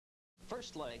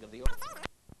first leg of the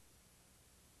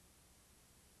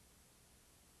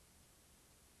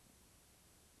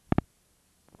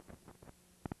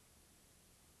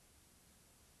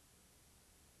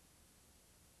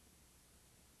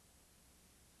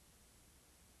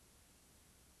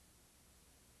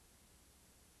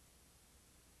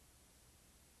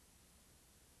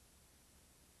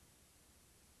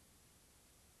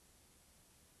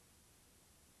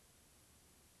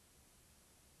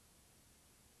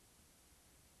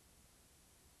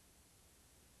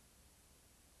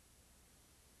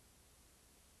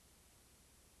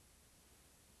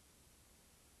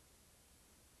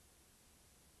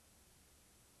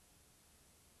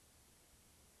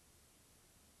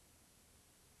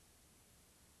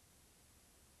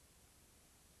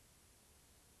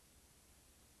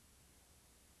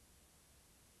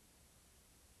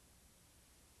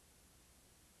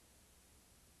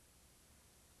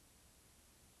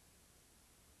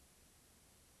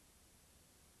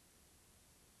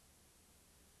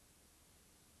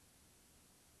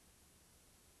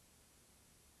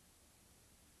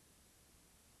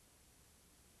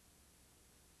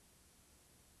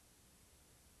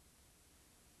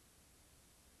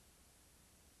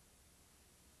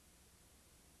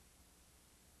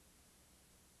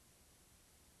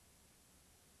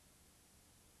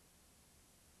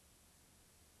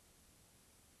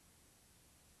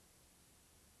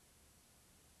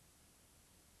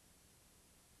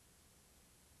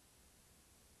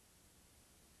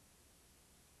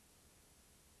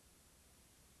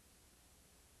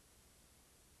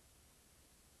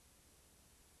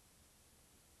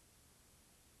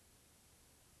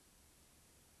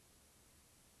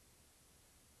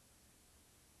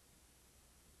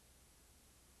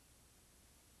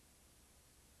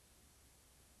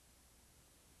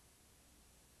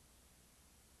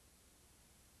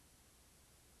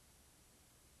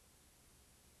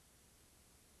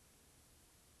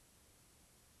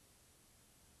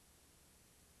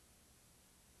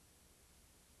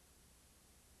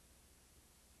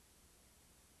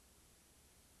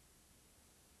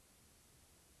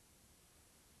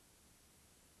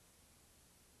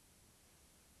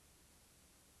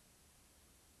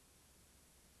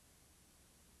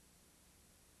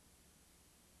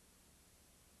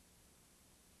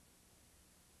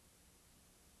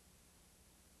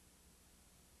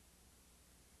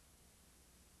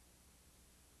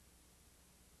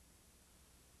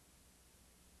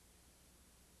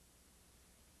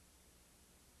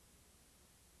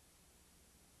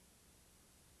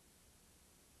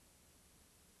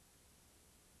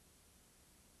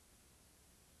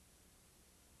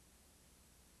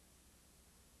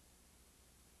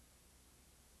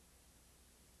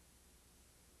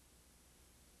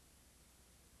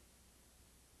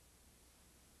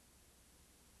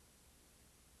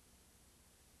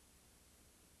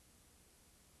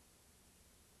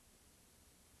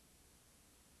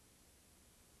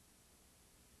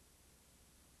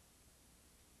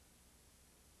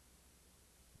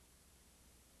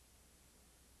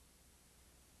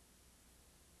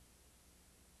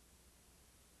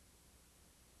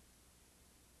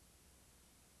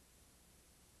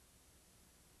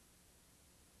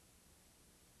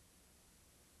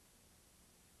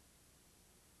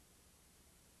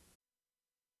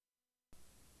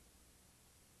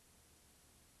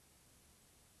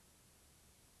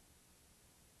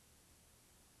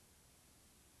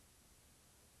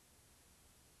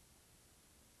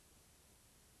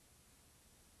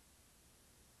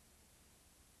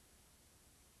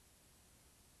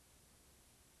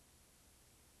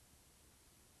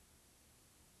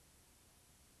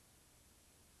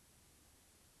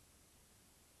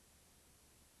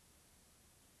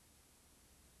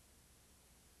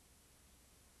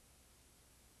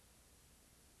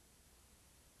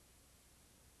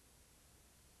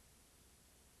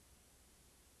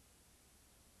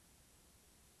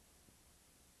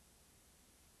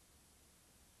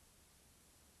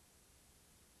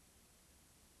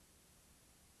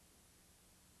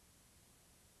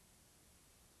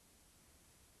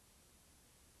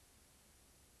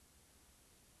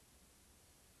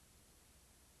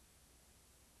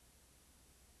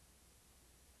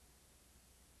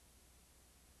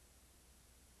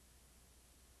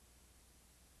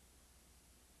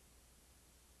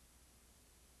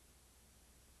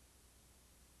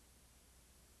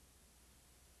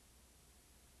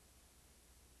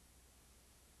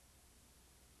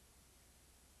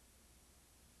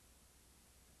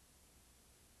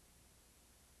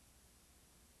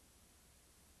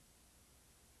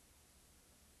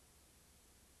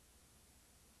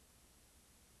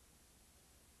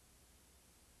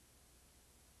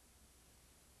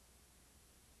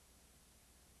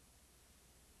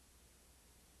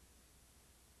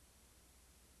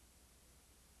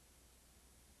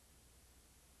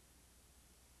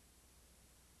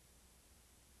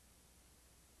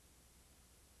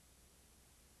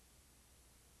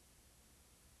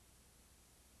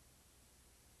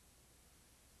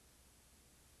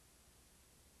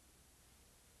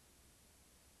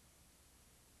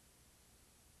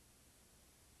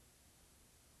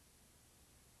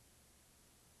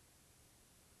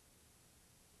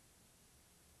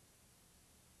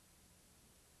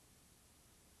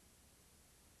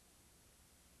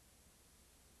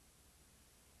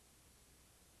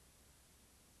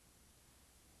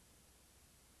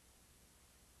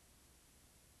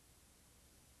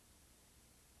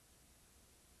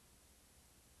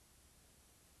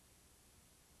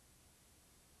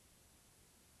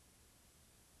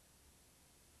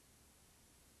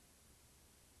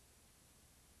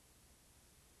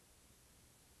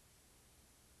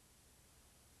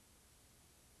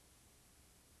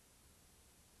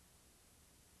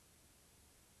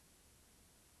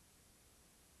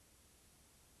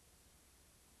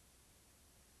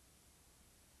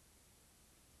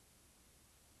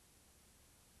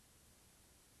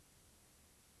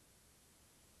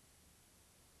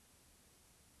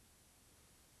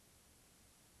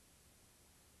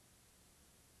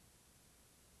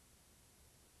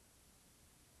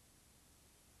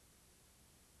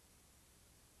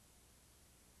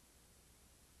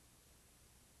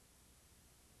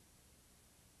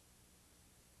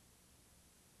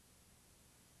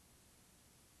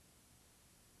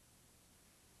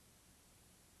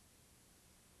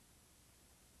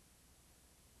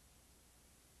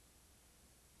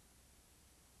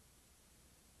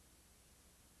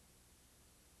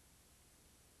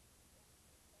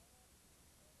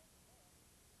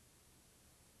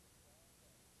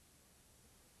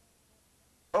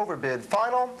overbid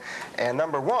final. And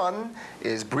number 1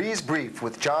 is Breeze Brief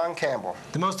with John Campbell.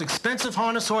 The most expensive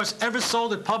harness horse ever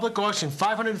sold at public auction,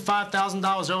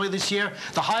 $505,000 earlier this year.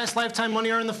 The highest lifetime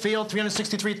money earned in the field,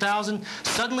 $363,000.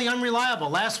 Suddenly unreliable.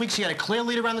 Last week she had a clear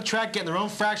lead around the track, getting her own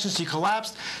fraction. She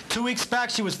collapsed. 2 weeks back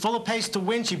she was full of pace to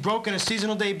win. She broke in a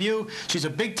seasonal debut. She's a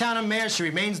big town mare. She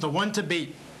remains the one to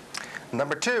beat.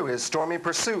 Number 2 is Stormy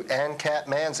Pursuit and Cat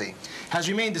Manzi. Has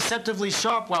remained deceptively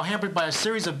sharp while hampered by a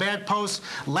series of bad posts.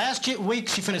 Last week,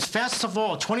 she finished fastest of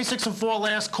all, 26-4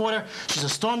 last quarter. She's a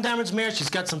storm-damaged mare. She's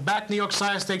got some back New York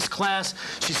Sire Stakes class.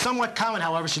 She's somewhat common,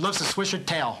 however. She loves to swish her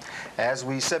tail. As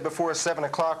we said before, 7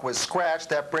 o'clock was scratched.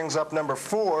 That brings up number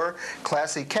 4,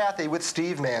 Classy Kathy with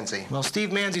Steve Manzi. Well,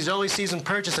 Steve Manzi's early season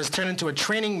purchase has turned into a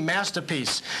training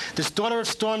masterpiece. This daughter of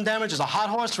Storm Damage is a hot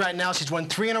horse right now. She's won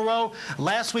 3 in a row.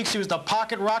 Last week, she was the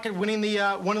pocket rocket, winning the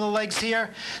one of the legs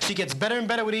here. She gets better and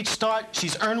better with each start.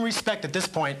 She's earned respect at this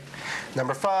point.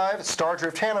 Number 5,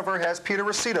 Stardrift Hanover has Peter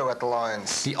Rosito at the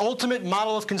lines. The ultimate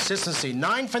model of consistency.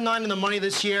 9 for 9 in the money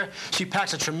this year. She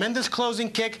packs a tremendous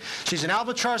closing kick. She's an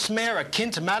albatross mare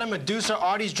akin to Madame Medusa,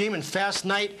 Artie's Dream, and Fast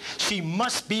Night. She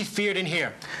must be feared in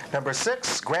here. Number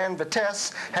 6, Grand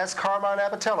Vitesse has Carmine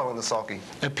Abatello in the sulky.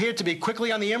 Appeared to be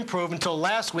quickly on the improve until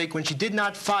last week when she did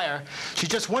not fire. She's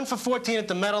just 1 for 14 at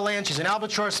the Meadowlands. She's an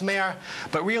albatross mare,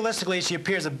 but realistically she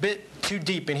appears a bit too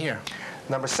deep in here.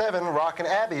 Number 7, Rockin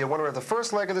Abbe, a winner of the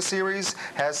first leg of the series,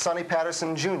 has Sonny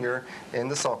Patterson Jr. in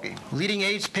the sulky. Leading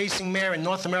age pacing mare in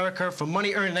North America for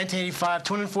money earned in 1985,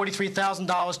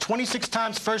 $243,000, 26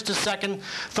 times first to second.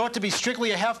 Thought to be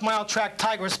strictly a half-mile track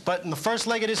tigress, but in the first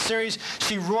leg of this series,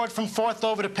 she roared from 4th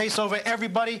over to pace over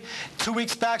everybody. 2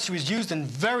 weeks back, she was used in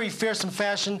very fearsome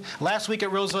fashion. Last week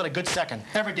at Roosevelt, a good second.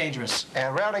 Ever dangerous.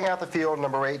 And rounding out the field,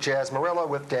 number 8, Jazz Marilla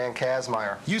with Dan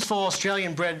Kazmaier. Useful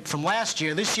Australian bred from last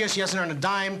year. This year, she hasn't earned a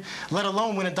dime, let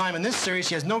alone win a dime in this series.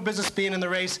 She has no business being in the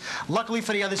race. Luckily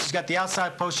for the others, she's got the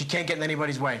outside post. She can't get in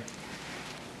anybody's way.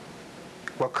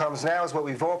 What comes now is what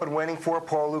we've all been waiting for,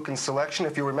 Paul Lucan's selection.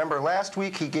 If you remember last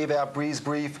week, he gave out Breeze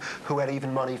Brief, who had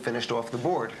even money finished off the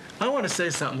board. I want to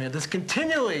say something here. This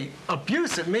continually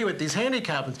abuse at me with these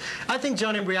handicappings. I think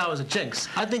John Imbriao is a jinx.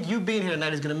 I think you being here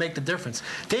tonight is going to make the difference.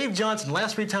 Dave Johnson,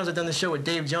 last 3 times I've done the show with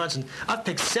Dave Johnson, I've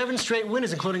picked 7 straight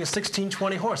winners, including a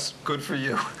 16-20 horse. Good for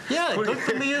you. Yeah, good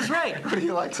for me is right. What do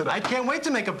you like tonight? I can't wait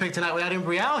to make a pick tonight without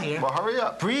Imbriao here. Well, hurry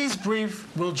up. Breeze Brief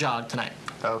will jog tonight.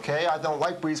 Okay, I don't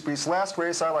like Breeze Brief's last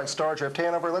race. I like Stardrift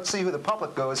Hanover. Let's see who the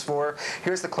public goes for.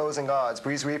 Here's the closing odds.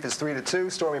 Breeze Brief is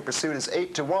 3-2. Stormy Pursuit is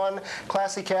 8-1.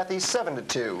 Classy Kathy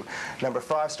 7-2. Number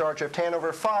 5, Stardrift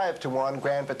Hanover 5-1.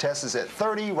 Grand Vitesse is at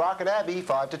 30. Rockin Abbe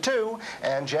 5-2.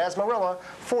 And Jazz Marilla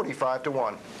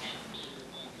 45-1.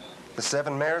 The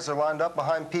 7 mares are lined up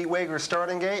behind Pete Wager's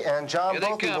starting gate, and John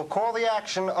Bothey will call the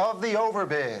action of the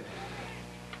overbid.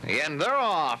 And they're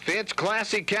off. It's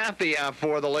Classy Kathy out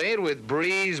for the lead with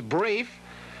Breeze Brief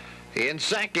in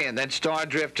second. Then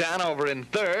Stardrift Hanover in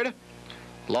third.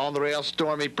 Along the rail,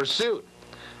 Stormy Pursuit.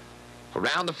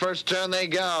 Around the first turn they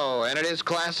go, and it is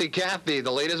Classy Kathy.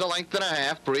 The lead is a length and a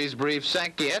half. Breeze Brief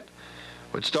second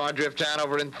with Stardrift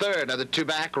Hanover in third. Another 2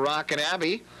 back, Rockin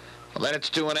Abbe. Then it's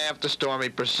 2.5 to Stormy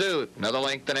Pursuit. Another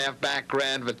length and a half back,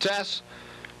 Grand Vitesse.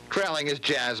 Trailing is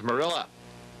Jazz Marilla.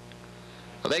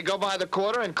 They go by the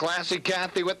quarter, and Classy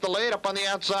Kathy with the lead. Up on the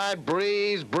outside,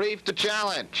 Breeze Brief to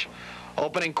challenge.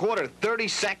 Opening quarter, 30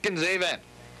 seconds even.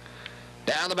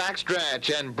 Down the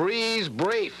backstretch, and Breeze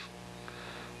Brief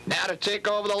now to take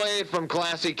over the lead from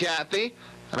Classy Kathy.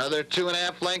 Another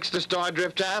 2.5 lengths to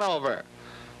Stardrift Hanover.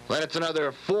 Then it's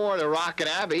another 4 to Rockin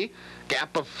Abbe.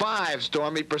 Gap of 5,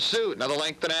 Stormy Pursuit. Another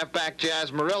length and a half back,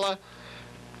 Jazz Marilla.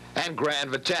 And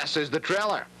Grand Vitesse is the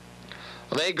trailer.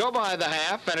 They go by the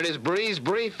half, and it is Breeze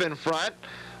Brief in front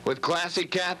with Classy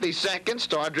Kathy second,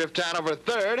 Stardrift Hanover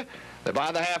third. They're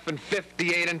by the half in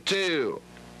 58-2.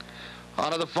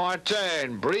 On to the far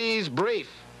turn, Breeze Brief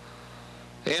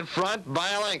in front by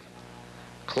a length.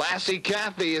 Classy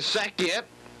Kathy is second.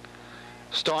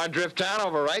 Stardrift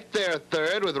Hanover right there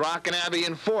third with Rockin Abbe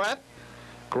in fourth.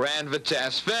 Grand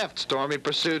Vitesse fifth. Stormy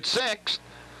Pursuit sixth.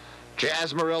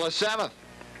 Jazz Marilla seventh.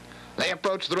 They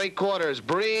approach 3/4.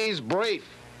 Breeze Brief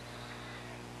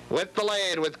with the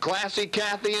lead with Classy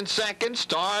Kathy in second.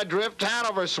 Stardrift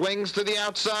Hanover swings to the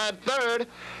outside third.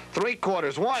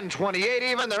 3/4, 1:28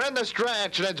 even. They're in the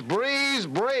stretch, and it's Breeze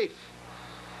Brief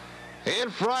in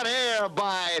front here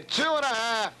by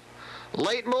 2.5.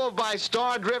 Late move by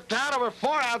Stardrift Hanover.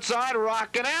 4 outside,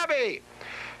 Rockin Abbe.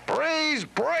 Breeze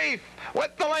Brief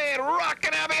with the lead.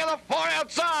 Rockin Abbe on the 4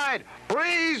 outside.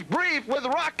 Breeze Brief with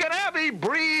Rockin Abbe.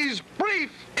 Breeze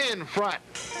Brief in front.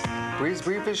 Breeze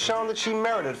Brief has shown that she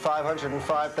merited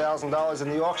 $505,000 in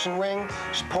the auction ring.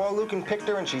 Paul Lucan picked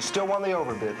her, and she still won the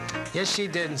overbid. Yes, she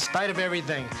did, in spite of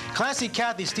everything. Classy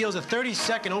Kathy steals a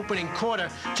 30-second opening quarter.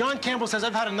 John Campbell says,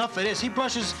 "I've had enough of this." He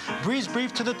brushes Breeze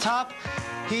Brief to the top.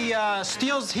 He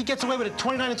gets away with a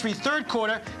 29 3 third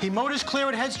quarter. He motors clear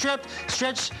at head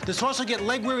stretch. This also get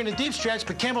leg weary in a deep stretch,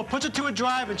 but Campbell puts it to a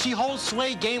drive, and she holds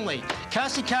sway gamely.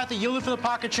 Classy Kathy yielded for the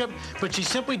pocket trip, but she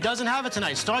simply doesn't have it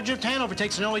tonight. Stardrift Hanover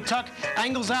takes an early tuck,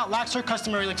 angles out, lacks her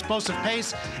customary explosive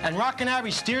pace, and Rockin Abbe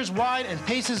steers wide and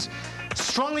paces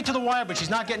strongly to the wire, but she's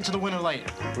not getting to the winner late.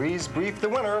 Breeze Brief the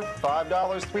winner, $5,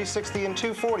 $3.60, and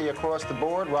 $2.40 across the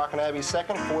board. Rockin Abbe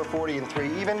second, $4.40 and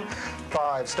 3 even.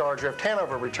 5 Stardrift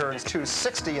Hanover returns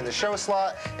 $2.60 in the show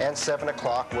slot, and 7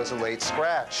 o'clock was a late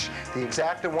scratch. The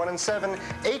exacta 1 and 7,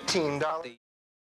 $18.